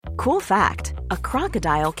Cool fact, a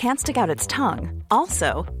crocodile can't stick out its tongue.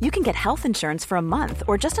 Also, you can get health insurance for a month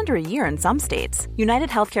or just under a year in some states. United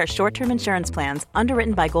Healthcare short-term insurance plans,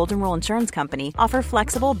 underwritten by Golden Rule Insurance Company, offer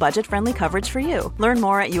flexible, budget-friendly coverage for you. Learn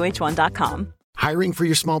more at uh1.com. Hiring for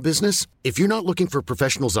your small business? If you're not looking for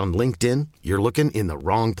professionals on LinkedIn, you're looking in the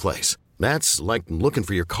wrong place. That's like looking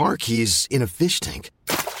for your car keys in a fish tank.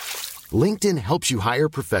 LinkedIn helps you hire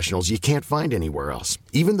professionals you can't find anywhere else,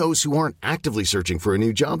 even those who aren't actively searching for a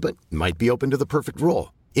new job but might be open to the perfect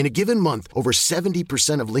role. In a given month, over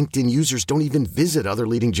 70% of LinkedIn users don't even visit other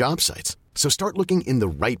leading job sites. So start looking in the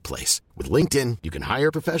right place. With LinkedIn, you can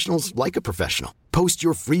hire professionals like a professional. Post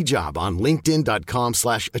your free job on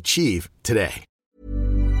linkedin.com/achieve today.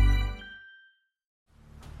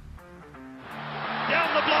 Down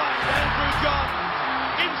the blind, Andrew John.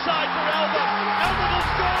 Inside for Albert. Albert will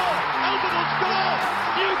score. Albert will score.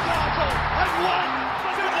 Newcastle have won.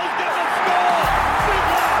 Fiddler's going to score.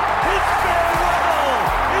 Fiddler, it's farewell.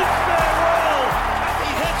 It's farewell. And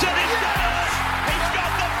he hits it. He's got it. He's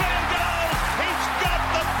got the field goal. He's got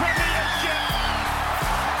the premiership.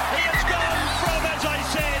 He has gone from, as I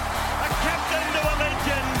said, a captain to a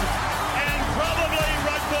legend, and probably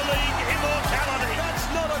rugby league immortality. That's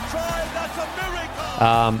not a try. That's a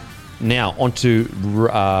miracle. Now, on to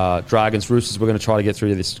Dragons Roosters. We're going to try to get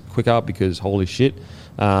through this quicker because, holy shit.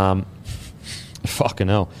 Fucking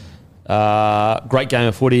hell. Great game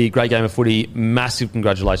of footy. Massive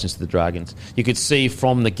congratulations to the Dragons. You could see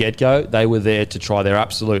from the get-go they were there to try their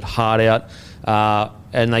absolute heart out,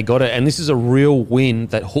 and they got it. And this is a real win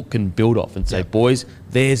that Hook can build off and say, boys,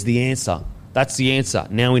 there's the answer. That's the answer.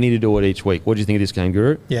 Now we need to do it each week. What do you think of this game,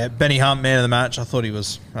 Guru? Yeah, Benny Hunt, man of the match. I thought he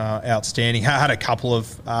was outstanding. Had a couple of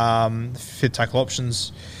fit tackle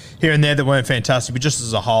options here and there that weren't fantastic, but just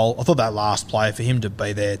as a whole, I thought that last play, for him to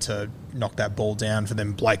be there to knock that ball down, for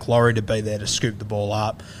them Blake Laurie to be there to scoop the ball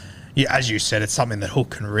up. Yeah, as you said, it's something that Hook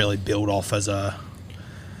can really build off as a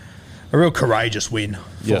real courageous win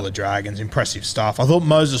for the Dragons. Impressive stuff. I thought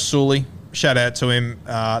Moses Sully, shout out to him.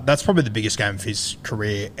 That's probably the biggest game of his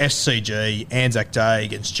career. SCG, Anzac Day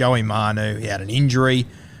against Joey Manu. He had an injury.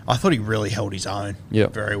 I thought he really held his own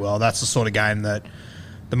very well. That's the sort of game that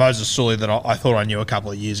the Moses Sully that I thought I knew a couple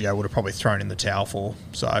of years ago would have probably thrown in the towel for.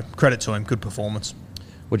 So credit to him. Good performance.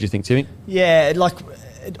 What do you think, Timmy? Yeah,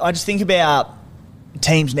 I just think about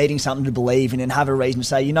teams needing something to believe in and have a reason to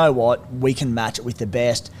say, you know what, we can match it with the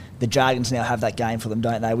best. The Dragons now have that game for them,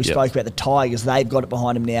 don't they? We spoke about the Tigers. They've got it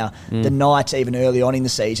behind them now. The Knights, even early on in the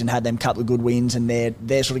season, had them couple of good wins, and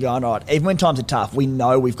they're sort of going, all right, even when times are tough, we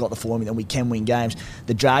know we've got the formula and we can win games.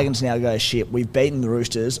 The Dragons now go, shit, we've beaten the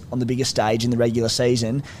Roosters on the biggest stage in the regular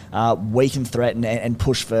season. We can threaten and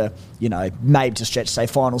push for, maybe to stretch, say,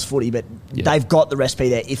 finals footy, but they've got the recipe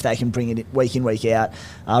there if they can bring it week in, week out.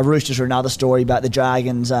 Roosters are another story, but the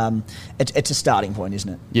Dragons, it's a starting point,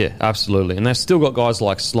 isn't it? Yeah, absolutely. And they've still got guys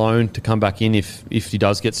like Sloan to come back in if he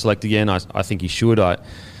does get selected again. I think he should.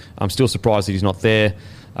 I'm still surprised that he's not there.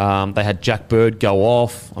 They had Jack Bird go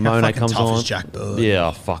off. Amone comes on. Is Jack Bird?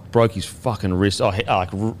 Yeah, broke his fucking wrist.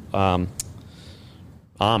 Arm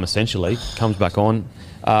essentially. Comes back on.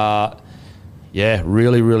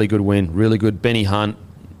 Really, really good win. Really good. Benny Hunt.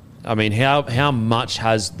 I mean, how much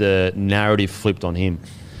has the narrative flipped on him?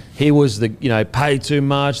 He was paid too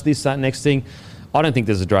much, this, that, next thing. I don't think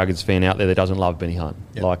there's a Dragons fan out there that doesn't love Benny Hunt.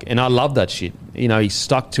 And I love that shit. He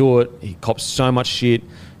stuck to it. He copped so much shit.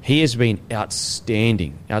 He has been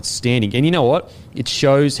outstanding. And you know what? It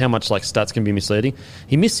shows how much stats can be misleading.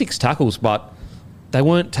 He missed 6 tackles, but they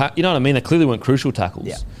weren't. You know what I mean? They clearly weren't crucial tackles.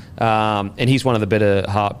 Yeah. And he's one of the better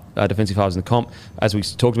defensive halves in the comp. As we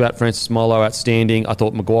talked about, Francis Molo, outstanding. I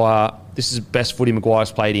thought Maguire, this is the best footy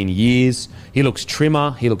Maguire's played in years. He looks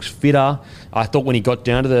trimmer. He looks fitter. I thought when he got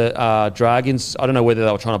down to the Dragons, I don't know whether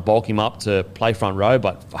they were trying to bulk him up to play front row,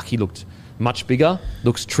 but he looked much bigger.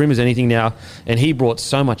 Looks trim as anything now. And he brought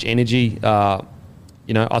so much energy. I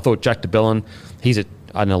thought Jack de Belin, he's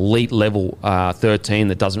an elite level 13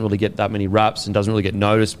 that doesn't really get that many raps and doesn't really get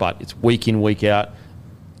noticed, but it's week in, week out.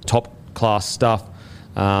 Top class stuff.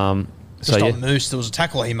 On Moose, there was a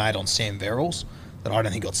tackle he made on Sam Verrills that I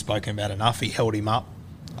don't think got spoken about enough. He held him up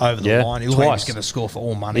over the line. He looked like he was going to score for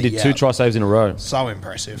all money. He did 2 try saves in a row. So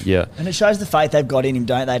impressive. Yeah. And it shows the faith they've got in him,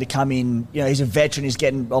 don't they, to come in. He's a veteran. He's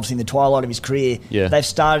getting, obviously, in the twilight of his career. Yeah. They've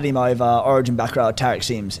started him over Origin back row at Tarek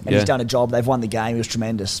Sims, and he's done a job. They've won the game. He was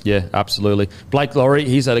tremendous. Yeah, absolutely. Blake Laurie,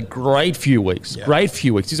 he's had a great few weeks. Yeah. Great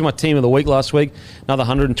few weeks. He's my team of the week last week. Another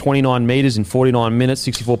 129 metres in 49 minutes,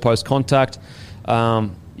 64 post contact.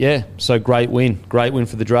 Yeah, so great win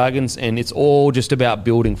for the Dragons, and it's all just about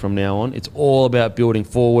building from now on. It's all about building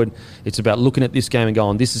forward. It's about looking at this game and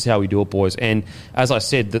going, this is how we do it, boys. And as I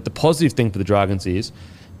said, that the positive thing for the Dragons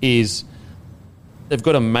is they've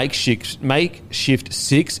got a makeshift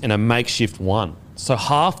 6 and a makeshift 1. So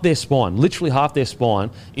half their spine, literally half their spine,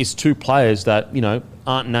 is 2 players that,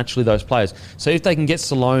 aren't naturally those players. So if they can get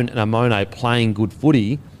Salone and Amone playing good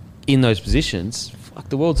footy in those positions, fuck,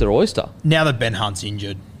 the world's their oyster. Now that Ben Hunt's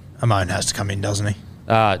injured, Amone has to come in, doesn't he?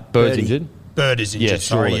 Bird's injured. Bird is injured, Yeah,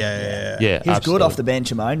 sorry. surely. Yeah. He was absolutely. good off the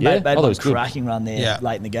bench, Amone. Yeah, Made it a was good. cracking run there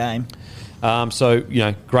late in the game. So,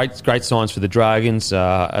 great signs for the Dragons.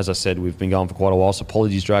 As I said, we've been going for quite a while, so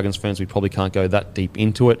apologies, Dragons fans. We probably can't go that deep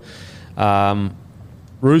into it.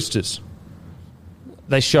 Roosters.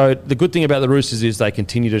 The good thing about the Roosters is they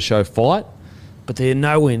continue to show fight, but they're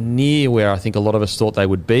nowhere near where I think a lot of us thought they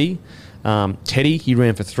would be. Teddy, he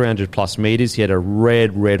ran for 300-plus metres. He had a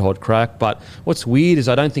red-hot crack. But what's weird is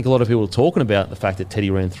I don't think a lot of people are talking about the fact that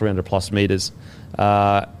Teddy ran 300-plus metres.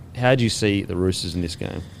 How do you see the Roosters in this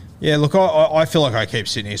game? Yeah, look, I feel like I keep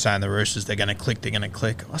sitting here saying the Roosters, they're going to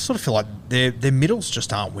click. I sort of feel like their middles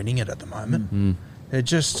just aren't winning it at the moment. Mm-hmm. They're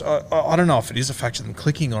just, I don't know if it is a factor of them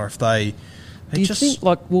clicking or if they do you think,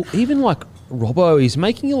 even Robbo, he's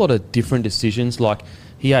making a lot of different decisions. Like,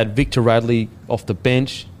 he had Victor Radley off the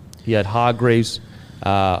bench. He had Hargreaves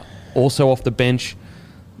also off the bench.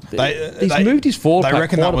 He's moved his forward pack. They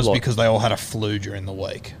reckon that was lot. because they all had a flu during the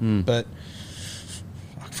week. But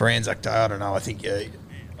for Anzac Day, I don't know. I think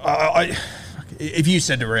if you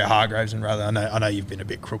said to Ria Hargreaves and Radley, I know you've been a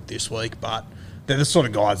bit crook this week, but they're the sort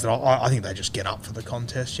of guys that I think they just get up for the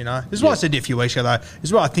contest, This is what I said to you a few weeks ago, though. This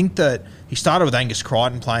is what I think that he started with Angus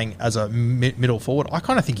Crichton playing as a middle forward. I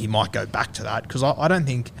kind of think he might go back to that because I don't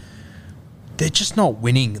think they're just not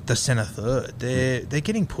winning the centre third. They're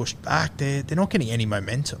getting pushed back. They're not getting any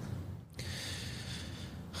momentum.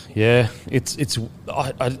 Yeah,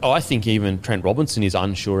 I think even Trent Robinson is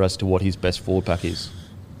unsure as to what his best forward pack is.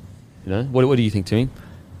 What do you think, Timmy?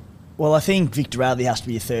 Well, I think Victor Radley has to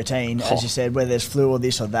be a 13, as you said, whether there's flu or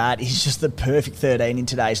this or that. He's just the perfect 13 in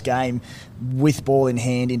today's game with ball in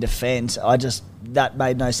hand in defence. That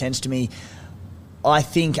made no sense to me. I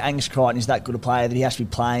think Angus Crichton is that good a player that he has to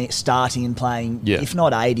be starting and playing, if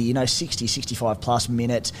not 80, 60, 65 plus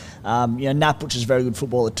minutes. Nat Butcher's a very good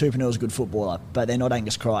footballer. Tupouniu's a good footballer, but they're not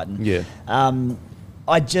Angus Crichton. Yeah. And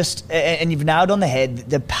you've nailed on the head,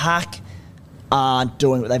 the pack aren't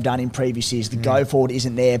doing what they've done in previous years. The go forward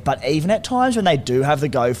isn't there, but even at times when they do have the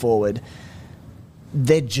go forward,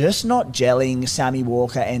 they're just not gelling Sammy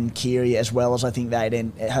Walker and Keary as well as I think they'd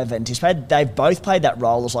have anticipated. They've both played that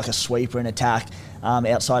role as like a sweeper and attack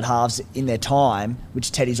outside halves in their time,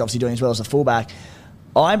 which Teddy's obviously doing as well as a fullback.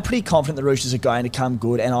 I'm pretty confident the Roosters are going to come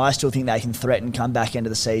good, and I still think they can threaten come back end of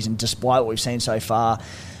the season despite what we've seen so far.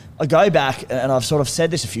 I go back, and I've sort of said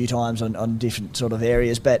this a few times on different sort of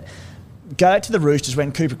areas, but go to the Roosters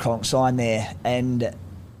when Cooper Cronk signed there, and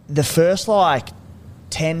the first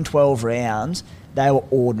 10, 12 rounds, they were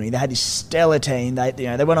ordinary. They had this stellar team.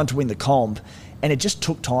 They went on to win the comp, and it just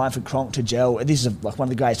took time for Cronk to gel. This is one of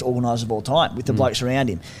the greatest organisers of all time with the blokes around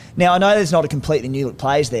him. Now, I know there's not a completely new look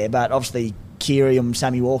players there, but obviously Keary and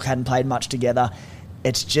Sammy Walker hadn't played much together.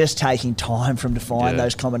 It's just taking time for them to find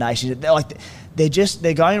those combinations.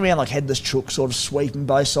 They're going around like headless chooks, sort of sweeping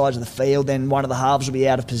both sides of the field. Then one of the halves will be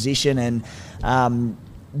out of position, and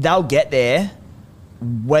they'll get there.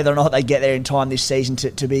 Whether or not they get there in time this season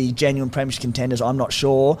to be genuine premiership contenders, I'm not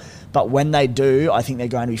sure. But when they do, I think they're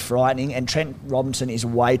going to be frightening. And Trent Robinson is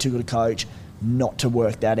way too good a coach not to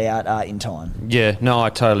work that out in time. Yeah, no, I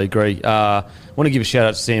totally agree. I want to give a shout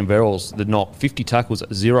out to Sam Verrills, the knock, 50 tackles,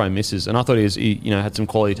 0 misses, and I thought he had some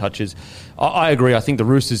quality touches. I agree. I think the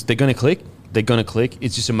Roosters, they're going to click. They're going to click.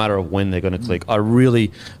 It's just a matter of when they're going to click.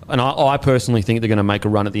 I personally think they're going to make a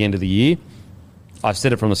run at the end of the year. I've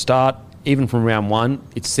said it from the start. Even from round one,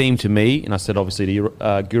 it seemed to me, and I said obviously to you,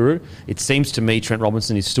 Guru, it seems to me Trent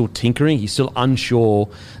Robinson is still tinkering. He's still unsure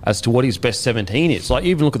as to what his best 17 is.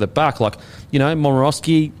 Even look at the back.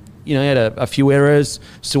 Momorowski, he had a few errors.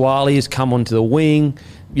 Suwali has come onto the wing.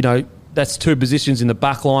 That's 2 positions in the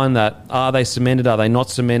back line that are they cemented, are they not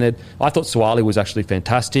cemented? I thought Suwali was actually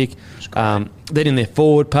fantastic. Then in their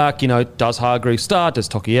forward pack, does Hargreaves start? Does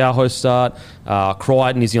Tokiaho start?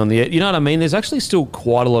 Crichton, is he on the edge? You know what I mean? There's actually still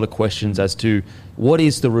quite a lot of questions as to what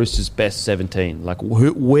is the Roosters' best 17?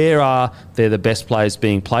 Where are the best players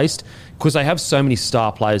being placed? Because they have so many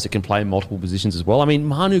star players that can play multiple positions as well. I mean,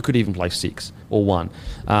 Manu could even play 6 or 1.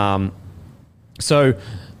 So,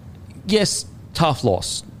 yes, tough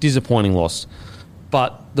loss, disappointing loss.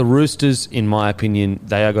 But the Roosters, in my opinion,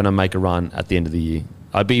 they are going to make a run at the end of the year.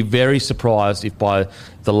 I'd be very surprised if by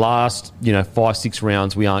the last 5-6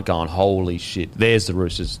 rounds we aren't going, holy shit, there's the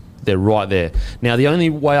Roosters. They're right there. Now, the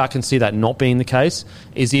only way I can see that not being the case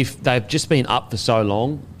is if they've just been up for so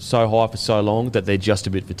long, so high for so long, that they're just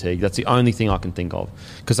a bit fatigued. That's the only thing I can think of.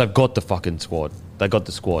 Because they've got the fucking squad. They've got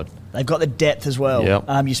the squad. They've got the depth as well.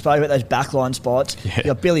 Yep. You spoke about those backline spots. Yeah. You've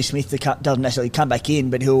got Billy Smith that doesn't necessarily come back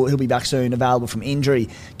in, but he'll be back soon, available from injury.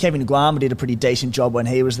 Kevin Guama did a pretty decent job when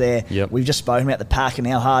he was there. Yep. We've just spoken about the pack and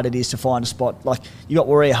how hard it is to find a spot. Like, you got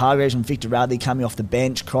Warrior Hargreaves and Victor Radley coming off the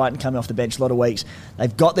bench, Crichton coming off the bench a lot of weeks.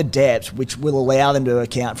 They've got the depth, which will allow them to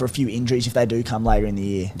account for a few injuries if they do come later in the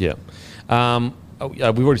year. Yeah.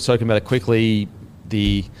 We've already spoken about it quickly.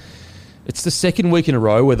 It's the second week in a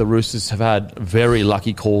row where the Roosters have had very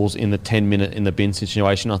lucky calls in the 10-minute in the bin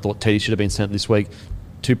situation. I thought Teddy should have been sent this week.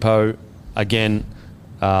 Tupou, again,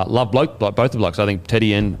 love both the blokes. I think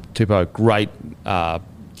Teddy and Tupou, great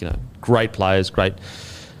players, great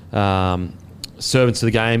servants to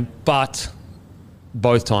the game. But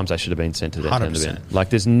both times they should have been sent to the 10 in the bin.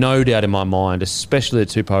 Like, there's no doubt in my mind, especially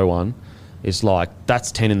the Tupou one, is like,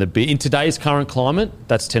 that's 10 in the bin. In today's current climate,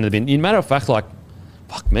 that's 10 in the bin. In matter of fact, like,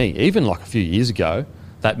 fuck me, even like a few years ago,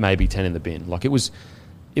 that may be 10 in the bin. Like, it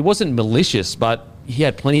wasn't malicious, but he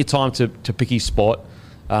had plenty of time to pick his spot,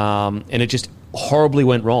 and it just horribly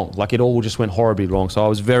went wrong. Like, it all just went horribly wrong. So I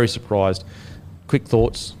was very surprised. Quick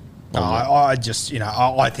thoughts? I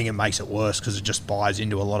think it makes it worse because it just buys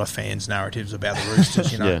into a lot of fans' narratives about the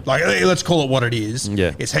Roosters. Yeah. Like, let's call it what it is.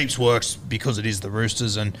 Yeah. It's heaps worse because it is the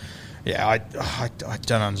Roosters, and I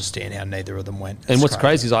don't understand how neither of them went. And what's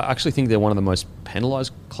crazy is I actually think they're one of the most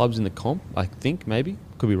penalised clubs in the comp. I think, maybe,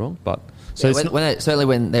 could be wrong, but so certainly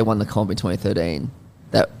when they won the comp in 2013,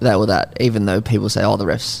 that even though people say, the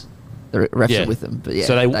refs are with them, but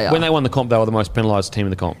so when they won the comp, they were the most penalised team in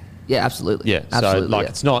the comp. Yeah, absolutely. Yeah, absolutely,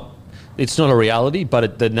 so it's not a reality,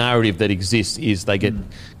 but the narrative that exists is they get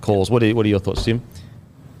calls. What are your thoughts, Tim?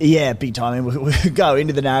 Yeah, big time. I mean, we could go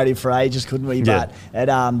into the narrative for ages, couldn't we? Yeah.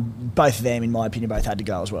 But both of them, in my opinion, both had to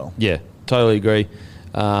go as well. Yeah, totally agree.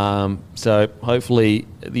 So hopefully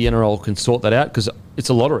the NRL can sort that out because it's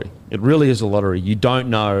a lottery. It really is a lottery. You don't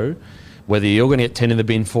know whether you're going to get 10 in the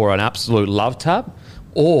bin for an absolute love tap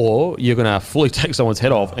or you're going to fully take someone's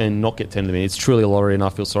head off and not get 10 in the bin. It's truly a lottery, and I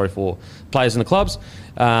feel sorry for players in the clubs.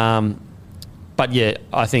 But yeah,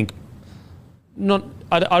 I think not.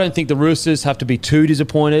 I don't think the Roosters have to be too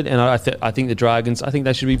disappointed, and I think the Dragons, I think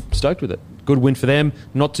they should be stoked with it. Good win for them,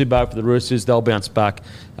 not too bad for the Roosters. They'll bounce back.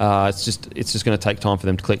 It's just going to take time for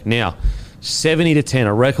them to click. Now, 70-10,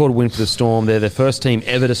 a record win for the Storm. They're the first team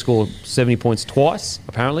ever to score 70 points twice,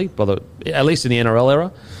 apparently, at least in the NRL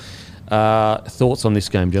era. Thoughts on this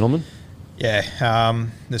game, gentlemen? Yeah,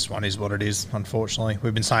 this one is what it is, unfortunately.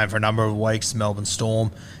 We've been saying for a number of weeks, Melbourne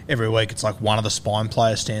Storm, every week it's like one of the spine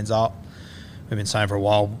players stands up. We've been saying for a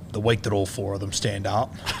while, the week that all four of them stand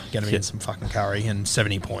up, going to be in some fucking curry and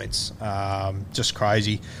 70 points. Just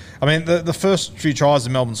crazy. I mean, the first few tries the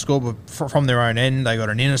Melbourne scored were from their own end. They got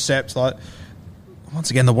an intercept. Like,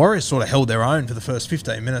 once again, the Warriors sort of held their own for the first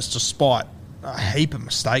 15 minutes despite a heap of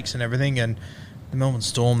mistakes and everything. And the Melbourne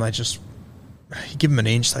Storm, you give them an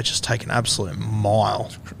inch, they just take an absolute mile.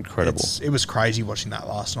 Incredible. It was crazy watching that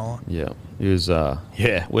last night. Yeah, it was.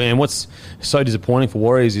 And what's so disappointing for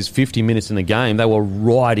Warriors is 50 minutes in the game, they were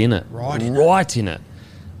right in it, right in it,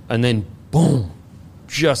 and then boom,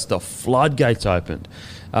 just the floodgates opened,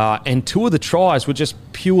 and two of the tries were just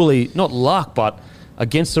purely not luck, but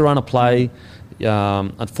against the run of play.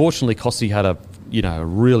 Unfortunately, Kossi had a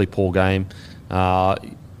really poor game.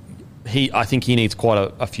 I think he needs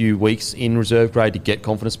quite a few weeks in reserve grade to get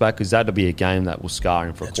confidence back because that'll be a game that will scar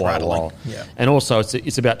him for quite a while. Yeah. And also,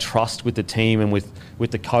 it's about trust with the team and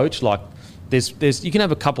with the coach. Like, there's you can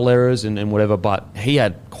have a couple errors and whatever, but he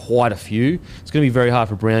had quite a few. It's going to be very hard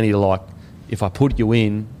for Brownie to if I put you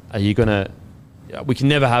in, are you going to? We can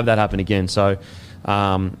never have that happen again. So.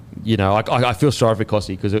 I feel sorry for Kossi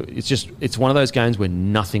because it's one of those games where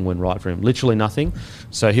nothing went right for him, literally nothing.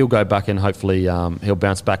 So he'll go back and hopefully he'll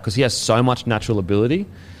bounce back because he has so much natural ability.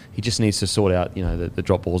 He just needs to sort out the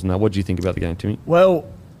drop balls and that. What do you think about the game, Timmy? Well,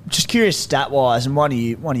 just curious stat wise, and one of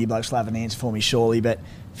you blokes will have an answer for me surely, but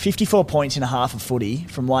 54 points in a half of footy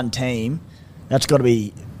from one team, that's got to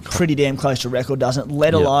be pretty damn close to record, doesn't it?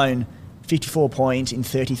 Let alone 54 points in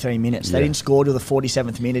 33 minutes. They didn't score till the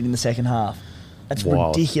 47th minute in the second half. That's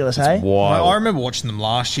wild. Ridiculous, That's wild. I remember watching them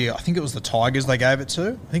last year. I think it was the Tigers they gave it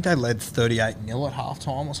to. I think they led 38-0 at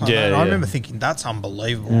halftime or something. Yeah, I remember thinking, that's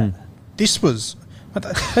unbelievable. This was But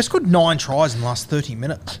they scored 9 tries in the last 30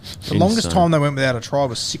 minutes. The longest time they went without a try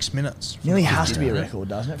was 6 minutes. Nearly has to be a record,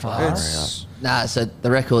 doesn't it? For us? Nah, so the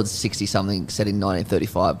record's 60-something, set in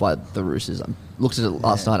 1935 by the Roosters. I looked at it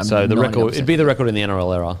last night. So the record, it'd be the record in the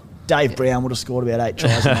NRL era. Dave Brown would have scored about 8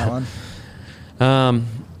 tries in that one.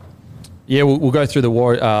 Yeah, we'll go through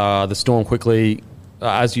the Storm quickly.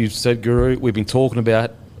 As you said, Guru, we've been talking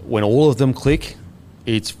about when all of them click,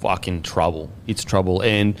 it's fucking trouble. It's trouble.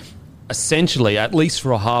 And essentially, at least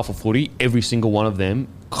for a half of footy, every single one of them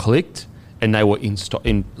clicked and they were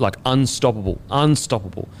unstoppable.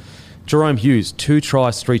 Unstoppable. Jerome Hughes, 2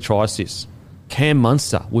 tries, 3 try assists. Cam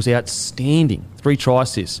Munster was outstanding. 3 try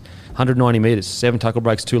assists, 190 metres, 7 tackle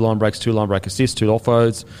breaks, 2 line breaks, 2 line break assists, 2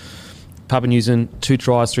 offloads. Papanuzen, 2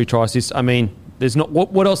 tries, 3 try assists. I mean, there's not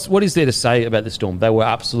what else? What is there to say about the Storm? They were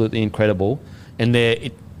absolutely incredible, and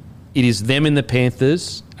it is them and the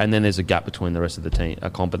Panthers, and then there's a gap between the rest of the team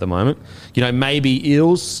comp at the moment. You know, maybe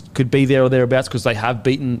Eels could be there or thereabouts because they have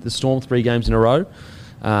beaten the Storm 3 games in a row,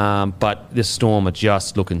 but the Storm are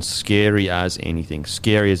just looking scary as anything.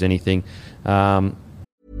 Scary as anything.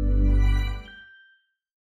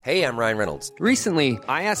 Hey, I'm Ryan Reynolds. Recently,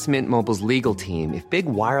 I asked Mint Mobile's legal team if big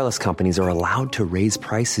wireless companies are allowed to raise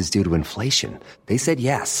prices due to inflation. They said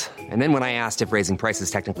yes. And then when I asked if raising prices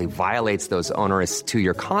technically violates those onerous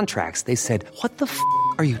 2-year contracts, they said, "What the f***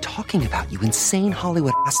 are you talking about, you insane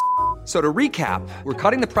Hollywood ass?" So to recap, we're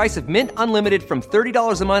cutting the price of Mint Unlimited from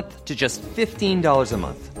 $30 a month to just $15 a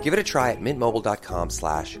month. Give it a try at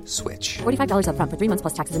mintmobile.com/switch. $45 up front for 3 months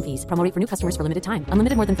plus taxes and fees. Promo rate for new customers for limited time.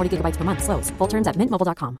 Unlimited more than 40 gigabytes per month. Slows full terms at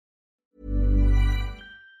mintmobile.com.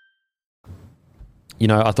 You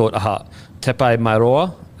know, I thought Tepe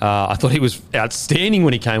Mairoa, I thought he was outstanding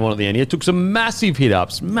when he came on at the end. He took some massive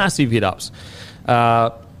hit-ups.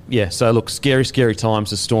 Yeah, so look, scary times.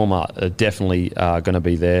 The Storm are definitely going to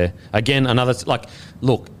be there. Again, it's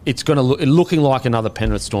going to looking like another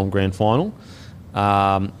Penrith Storm grand final.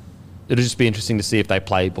 It'll just be interesting to see if they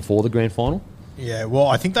play before the grand final. Yeah, well,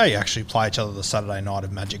 I think they actually play each other the Saturday night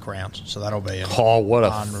of Magic Round, so that'll be what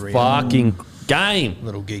a fucking game.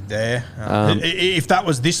 Little gig there. If that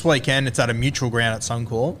was this weekend, it's at a neutral ground at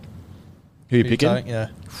Suncorp. Who you picking? Yeah,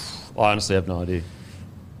 I honestly have no idea.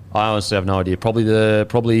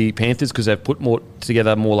 Probably Panthers because they've put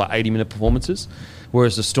together more like 80-minute performances,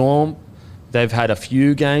 whereas the Storm, they've had a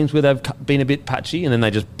few games where they've been a bit patchy and then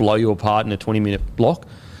they just blow you apart in a 20-minute block.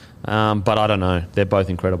 But I don't know. They're both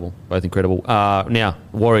incredible. Now,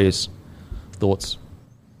 Warriors, thoughts?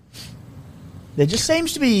 There just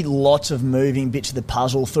seems to be lots of moving bits of the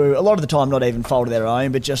puzzle through, a lot of the time not even fault of their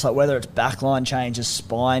own, but just like whether it's backline changes,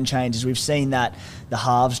 spine changes. We've seen that the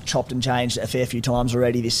halves chopped and changed a fair few times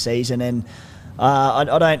already this season, and I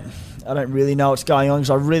don't really know what's going on because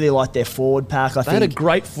I really like their forward pack. I think had a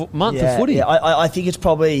great month of footy. Yeah, I think it's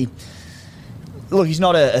probably... Look, he's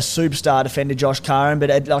not a superstar defender, Josh Curran, but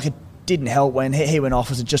it didn't help when he went off.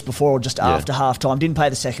 Was it just before or just after half-time? Didn't play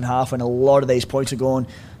the second half when a lot of these points are gone.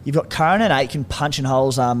 You've got Curran and Aitken punching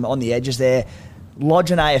holes on the edges there. Lodge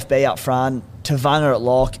and AFB up front. Tavanga at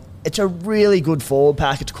lock. It's a really good forward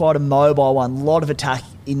pack. It's quite a mobile one. A lot of attack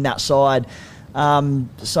in that side.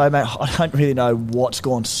 So, mate, I don't really know what's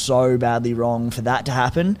gone so badly wrong for that to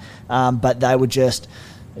happen. But they were just...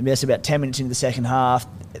 I mean, it's about 10 minutes into the second half.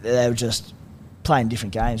 They were just playing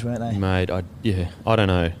different games, weren't they? Mate, I don't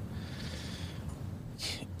know.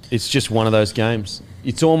 It's just one of those games.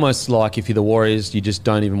 It's almost like if you're the Warriors, you just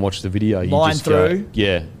don't even watch the video. You Line just through.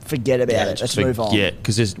 Go, forget about it. Let's move on. Yeah,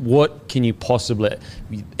 because what can you possibly...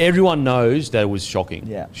 Everyone knows that it was shocking.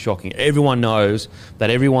 Yeah. Shocking. Everyone knows that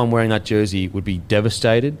everyone wearing that jersey would be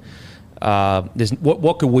devastated.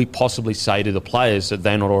 What could we possibly say to the players that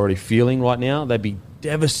they're not already feeling right now? They'd be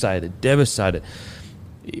devastated. For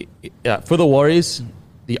the Warriors,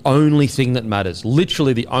 the only thing that matters,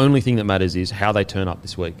 literally the only thing that matters is how they turn up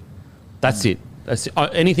this week. That's it.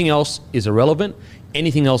 Anything else is irrelevant.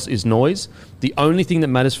 Anything else is noise. The only thing that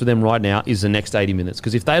matters for them right now is the next 80 minutes.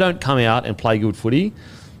 Because if they don't come out and play good footy,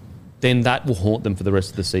 then that will haunt them for the rest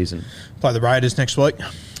of the season. Play the Raiders next week.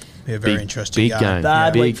 Be a very interesting game.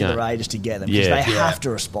 Bad week for the Raiders to get them because they have to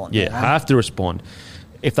respond. Yeah, have to respond.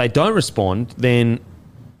 If they don't respond, then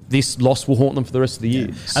this loss will haunt them for the rest of the year.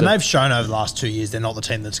 Yeah. So, and they've shown over the last 2 years they're not the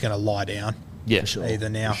team that's going to lie down. Yeah, either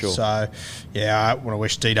now. Sure. So, I want to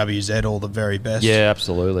wish DWZ all the very best. Yeah,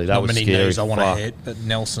 absolutely. That not was many scary. knees I want to hit, but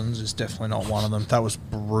Nelson's is definitely not one of them. That was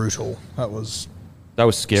brutal. That was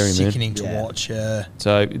scary, sickening to watch. Yeah.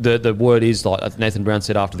 So the word is, like Nathan Brown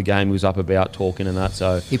said after the game, he was up about talking and that.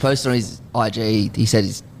 So he posted on his IG. He said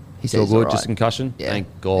he's all good. Right. Just concussion. Yeah.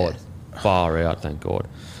 Thank God. Yeah. Far out. Thank God.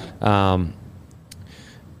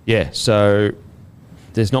 So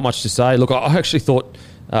there's not much to say. Look, I actually thought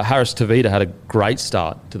Harris Tavita had a great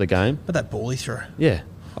start to the game. But that ball he threw. Yeah.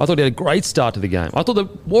 I thought he had a great start to the game. I thought the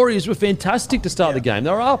Warriors were fantastic to start the game. They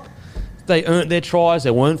were up. They earned their tries.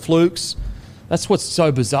 They weren't flukes. That's what's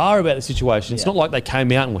so bizarre about the situation. It's not like they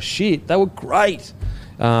came out and were shit. They were great.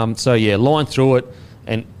 Line through it.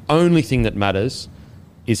 And only thing that matters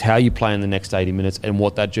is how you play in the next 80 minutes and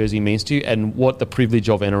what that jersey means to you and what the privilege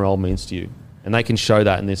of NRL means to you. And they can show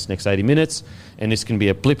that in this next 80 minutes. And this can be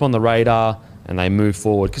a blip on the radar and they move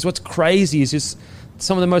forward. Because what's crazy is just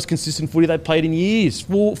some of the most consistent footy they've played in years.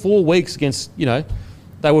 4 weeks against,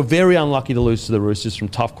 they were very unlucky to lose to the Roosters from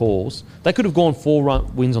tough calls. They could have gone 4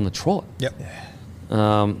 wins on the trot. Yep.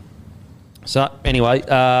 That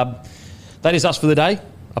is us for the day.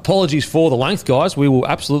 Apologies for the length, guys. We will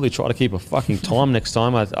absolutely try to keep a fucking time next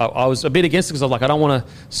time. I was a bit against it because I was like, I don't want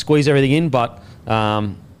to squeeze everything in. But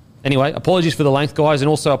anyway, apologies for the length, guys. And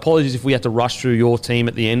also apologies if we had to rush through your team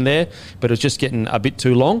at the end there. But it was just getting a bit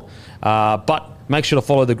too long. But make sure to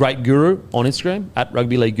follow the Great Guru on Instagram, at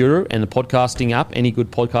Rugby League Guru, and the podcasting app, any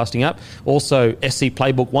good podcasting app. Also, SC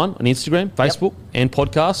Playbook 1 on Instagram, Facebook, and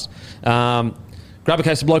podcast. Grab a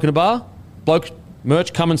case of Bloke in a Bar. Bloke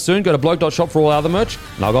merch coming soon. Go to bloke.shop for all other merch,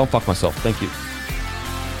 and I'll go and fuck myself. Thank you.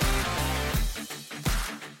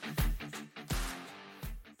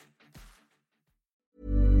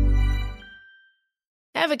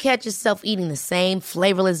 Ever catch yourself eating the same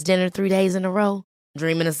flavorless dinner 3 days in a row?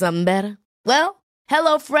 Dreaming of something better? Well,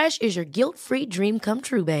 HelloFresh is your guilt-free dream come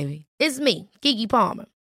true, baby. It's me, Keke Palmer.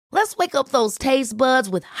 Let's wake up those taste buds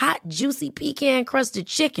with hot, juicy pecan-crusted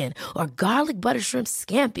chicken or garlic butter shrimp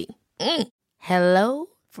scampi. Hello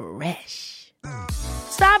Fresh.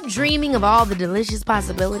 Stop dreaming of all the delicious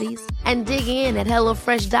possibilities and dig in at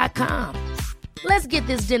HelloFresh.com. Let's get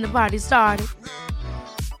this dinner party started.